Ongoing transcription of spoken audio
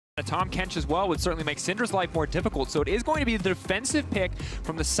Tom Kench as well would certainly make Syndra's life more difficult, so it is going to be the defensive pick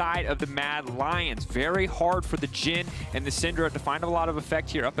from the side of the Mad Lions. Very hard for the Jhin and the Syndra to find a lot of effect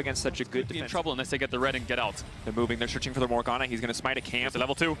here up against such a good defense. Be in trouble unless they get the red and get out. They're moving, they're searching for the Morgana. He's going to smite a camp. It's a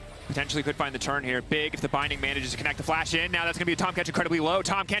level 2. Potentially could find the turn here. Big if the binding manages to connect the flash in. Now that's going to be a Tom Kench incredibly low.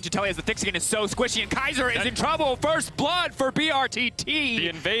 Tom Kench until he has the thick skin is so squishy, and Kaiser is in trouble. First blood for BRTT. The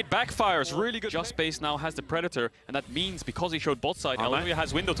invade backfires really good. Just Base now has the Predator, and that means because he showed bot side, Elvia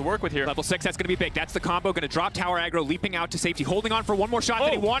has window to work with here. Level 6, that's going to be big. That's the combo. Going to drop tower aggro, leaping out to safety, holding on for one more shot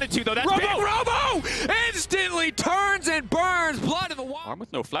than he wanted to, though. That's Robo! big. Robo instantly turns and burns. Blood in the wall. Arm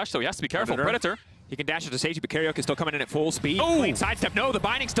with no flash, so he has to be careful. Predator. He can dash it to safety, but CARAIO is still coming in at full speed. Oh! Clean sidestep. No, the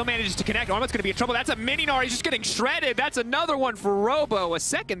binding still manages to connect. Armut's going to be in trouble. That's a mini Gnar. He's just getting shredded. That's another one for Robo. A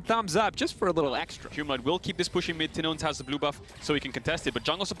second thumbs up just for a little extra. Humanoid will keep this pushing mid. Tinones has the blue buff, so he can contest it. But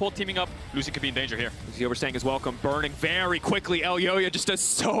jungle support teaming up. Lucy could be in danger here. Lucy overstaying his welcome. Burning very quickly. Elyoya just does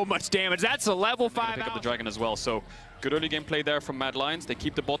so much damage. That's a level 5 pick up the dragon as well. So good early game play there from Mad Lions. They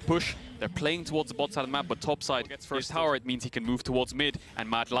keep the bot push. They're playing towards the bot side of the map, but top side gets first tower. It means he can move towards mid, and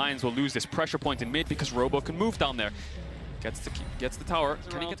Mad Lions will lose this pressure point in mid because Robo can move down there. Gets the tower.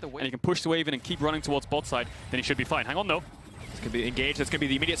 Can he get the wave? And he can push the wave in and keep running towards bot side. Then he should be fine. Hang on though. It's going to be engaged. That's going to be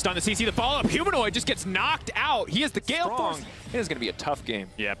the immediate stun. The CC, the follow-up. Humanoid just gets knocked out. He is the Gale Force. It is going to be a tough game.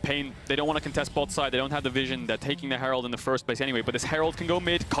 Yeah, paiN, they don't want to contest bot side. They don't have the vision. They're taking the Herald in the first place anyway, but this Herald can go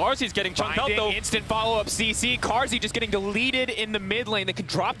mid. Karzi's getting chunked out though. Instant follow-up CC. Karzi just getting deleted in the mid lane. They can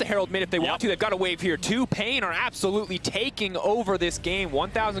drop the Herald mid if they want to. They've got a wave here too. paiN are absolutely taking over this game.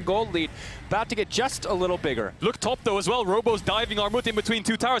 1,000 gold lead. About to get just a little bigger. Look top though as well. Robo's diving Armut in between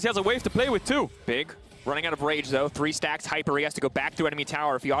two towers. He has a wave to play with too. Big. Running out of rage though, 3 stacks hyper. He has to go back through enemy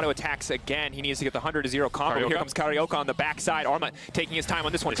tower. If he auto attacks again, he needs to get the 100-0 combo. Here comes CARAIO on the backside. Arma taking his time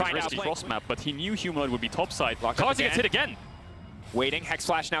on this one, trying to outplay. Cross map, but he knew Humanoid would be topside. Karzi gets hit again. Waiting, Hex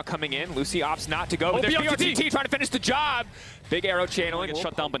Flash now coming in. Lucy opts not to go. But there's BRTT trying to finish the job. Big arrow channeling. Gets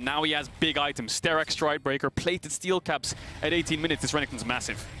shut down, but now he has big items. Sterak, Stride Breaker, plated steel caps at 18 minutes. This Renekton's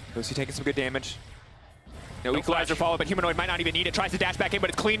massive. Lucy taking some good damage. No equalizer follow, but Humanoid might not even need it. Tries to dash back in, but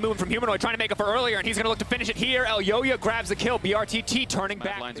it's clean moving from Humanoid, trying to make up for earlier, and he's going to look to finish it here. Elyoya grabs the kill. BRTT turning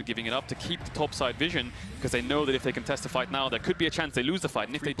back. Mad Lions are giving it up to keep the top side vision, because they know that if they contest the fight now, there could be a chance they lose the fight.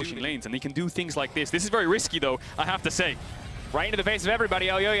 And if they pushing lanes, and they can do things like this. This is very risky, though, I have to say. Right into the face of everybody,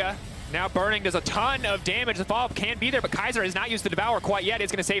 Elyoya. Now burning does a ton of damage. The follow-up can be there, but Kaiser has not used the Devour quite yet. It's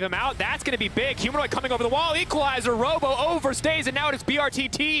going to save him out. That's going to be big. Humanoid coming over the wall. Equalizer. Robo overstays, and now it is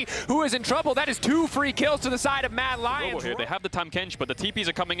BRTT who is in trouble. That is 2 free kills to the side of Mad Lions. Robo here. They have the Tam Kench, but the TPs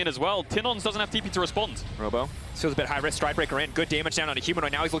are coming in as well. Tinons doesn't have TP to respond. Robo feels a bit high risk. Stride Breaker in. Good damage down on a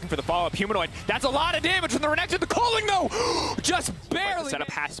Humanoid. Now he's looking for the follow-up. Humanoid. That's a lot of damage from the Renekton. The calling, though. Just barely. The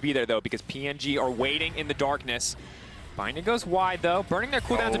setup has to be there, though, because PNG are waiting in the darkness. Binding goes wide, though, burning their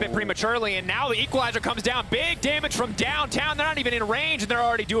cooldowns a bit prematurely, and now the equalizer comes down. Big damage from downtown. They're not even in range, and they're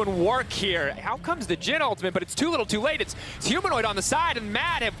already doing work here. Out comes the Jhin ultimate, but it's too little too late. It's Humanoid on the side, and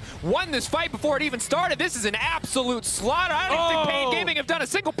Mad have won this fight before it even started. This is an absolute slaughter. I don't even think paiN Gaming have done a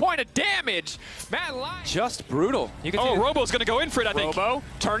single point of damage. Mad Lions. Just brutal. You can see Robo's going to go in for it, I think. Robo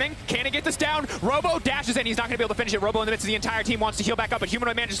turning. Can he get this down? Robo dashes in. He's not going to be able to finish it. Robo in the midst of the entire team wants to heal back up, but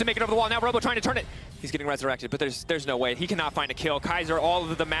Humanoid manages to make it over the wall. Now Robo trying to turn it. He's getting resurrected, but there's no way. He cannot find a kill. Kaiser, all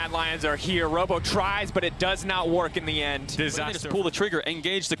of the Mad Lions are here. Robo tries, but it does not work in the end. Disaster. Just pull the trigger,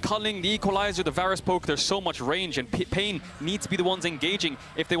 engage the culling, the equalizer, the Varus poke. There's so much range, and paiN needs to be the ones engaging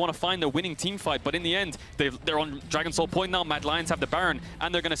if they want to find a winning team fight. But in the end, they're on Dragon Soul point now. Mad Lions have the Baron,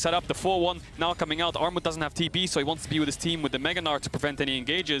 and they're going to set up the 4-1 now coming out. Armut doesn't have TP, so he wants to be with his team with the Mega Gnar to prevent any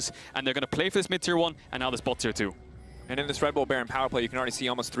engages, and they're going to play for this mid-tier 1, and now this bot tier 2. And in this Red Bull Baron power play, you can already see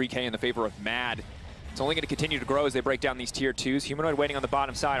almost 3K in the favor of Mad. It's only going to continue to grow as they break down these tier 2s. Humanoid waiting on the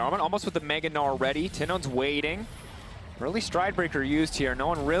bottom side. Armut almost with the Mega Gnar ready. Tinon's waiting. Early Stride Breaker used here. No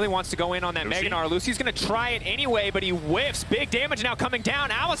one really wants to go in on that Mega Gnar. Lucy's going to try it anyway, but he whiffs. Big damage now coming down.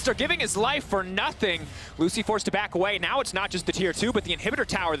 Alistar giving his life for nothing. Lucy forced to back away. Now it's not just the tier 2, but the inhibitor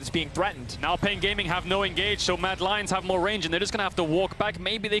tower that's being threatened. Now paiN Gaming have no engage, so Mad Lions have more range, and they're just going to have to walk back.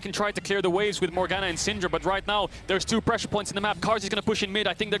 Maybe they can try to clear the waves with Morgana and Syndra, but right now there's 2 pressure points in the map. Karzi's going to push in mid.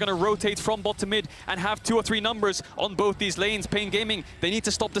 I think they're going to rotate from bot to mid and have 2 or 3 numbers on both these lanes. paiN Gaming, they need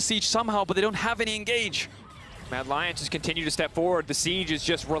to stop the siege somehow, but they don't have any engage. Mad Lions just continue to step forward. The siege is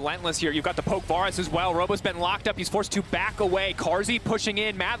just relentless here. You've got the poke Varus as well. Robo's been locked up. He's forced to back away. Carzzy pushing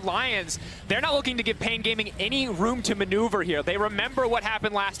in. Mad Lions, they're not looking to give paiN Gaming any room to maneuver here. They remember what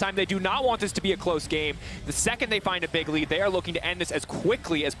happened last time. They do not want this to be a close game. The second they find a big lead, they are looking to end this as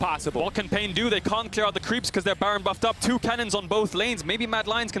quickly as possible. What can paiN do? They can't clear out the creeps because they're Baron buffed up. 2 cannons on both lanes. Maybe Mad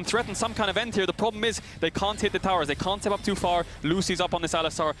Lions can threaten some kind of end here. The problem is they can't hit the towers. They can't step up too far. Lucy's up on this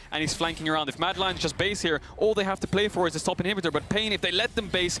Alistar and he's flanking around. If Mad Lions just base here, all they have to play for is a top inhibitor, but paiN, if they let them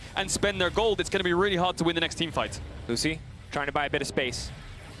base and spend their gold, it's going to be really hard to win the next team fight. Lucy trying to buy a bit of space.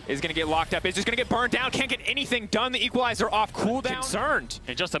 Is going to get locked up. Is just going to get burned down. Can't get anything done. The equalizer off cooldown. Concerned.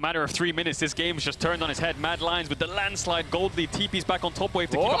 In just a matter of 3 minutes, this game's just turned on its head. Mad Lions with the landslide gold lead. TP's back on top wave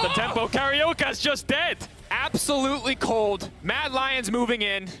to keep up the tempo. CARAIO's just dead. Absolutely cold. Mad Lions moving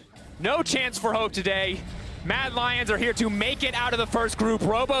in. No chance for hope today. Mad Lions are here to make it out of the first group.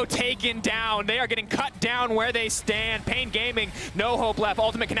 Robo taken down. They are getting cut down where they stand. paiN Gaming, no hope left.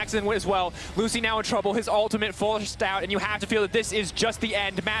 Ultimate connects in as well. Lucy now in trouble. His ultimate forced out, and you have to feel that this is just the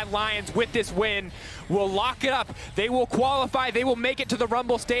end. Mad Lions, with this win, will lock it up. They will qualify. They will make it to the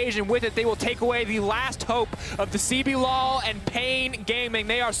Rumble stage, and with it, they will take away the last hope of the CBLOL and paiN Gaming.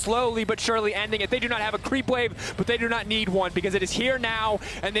 They are slowly but surely ending it. They do not have a creep wave, but they do not need one because it is here now,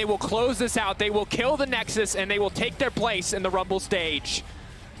 and they will close this out. They will kill the Nexus, and they will take their place in the Rumble stage.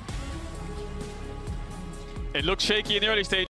 It looked shaky in the early stage.